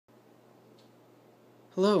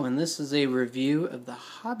Hello, and this is a review of the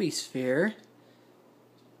Habisphere. I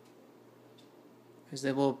was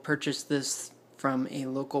able to purchase this from a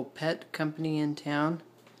local pet company in town.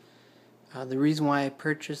 The reason why I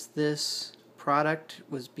purchased this product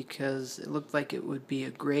was because it looked like it would be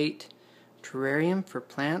a great terrarium for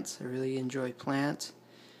plants. I really enjoy plants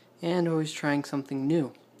and always trying something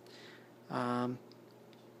new.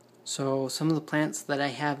 So some of the plants that I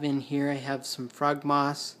have in here, I have some frog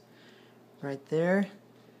moss right there,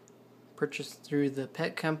 purchased through the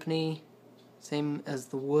pet company, same as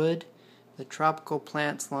the wood. The tropical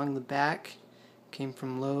plants along the back came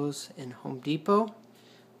from Lowe's and Home Depot.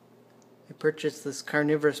 I purchased this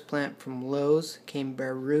carnivorous plant from Lowe's, came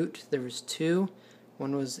bare root. There was two.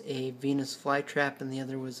 One was a Venus flytrap and the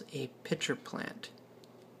other was a pitcher plant.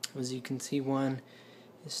 As you can see, one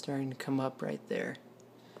is starting to come up right there.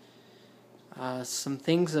 Some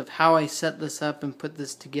things of how I set this up and put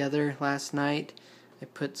this together last night. I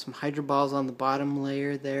put some hydro balls on the bottom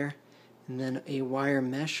layer there, and then a wire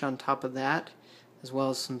mesh on top of that, as well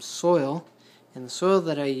as some soil. And the soil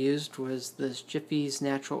that I used was this Jiffy's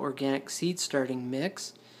Natural Organic Seed Starting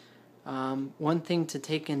Mix. One thing to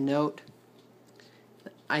take in note,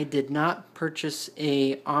 I did not purchase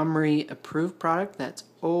a OMRI approved product. That's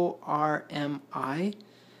ORMI.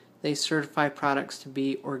 They certify products to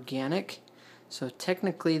be organic. So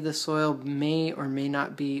technically the soil may or may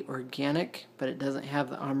not be organic, but it doesn't have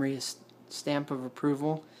the OMRI stamp of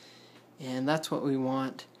approval. And that's what we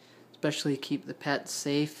want, especially to keep the pets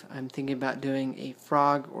safe. I'm thinking about doing a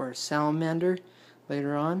frog or a salamander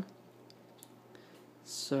later on.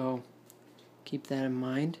 So keep that in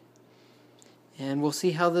mind. And we'll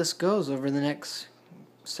see how this goes over the next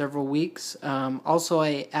several weeks. Also,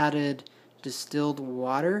 I added distilled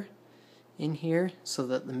water in here so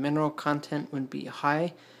that the mineral content would be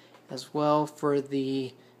high, as well for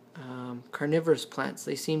the carnivorous plants.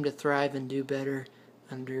 They seem to thrive and do better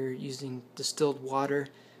under using distilled water.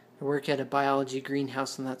 I work at a biology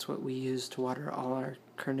greenhouse and that's what we use to water all our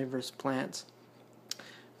carnivorous plants.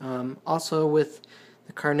 Also with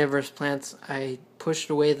the carnivorous plants, I pushed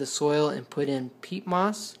away the soil and put in peat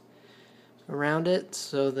moss around it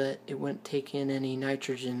so that it wouldn't take in any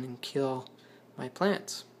nitrogen and kill my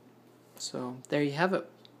plants. So there you have it.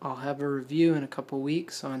 I'll have a review in a couple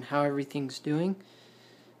weeks on how everything's doing.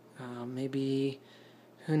 Maybe,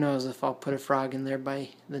 who knows if I'll put a frog in there by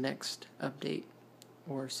the next update,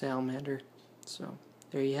 or salamander. So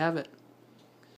there you have it.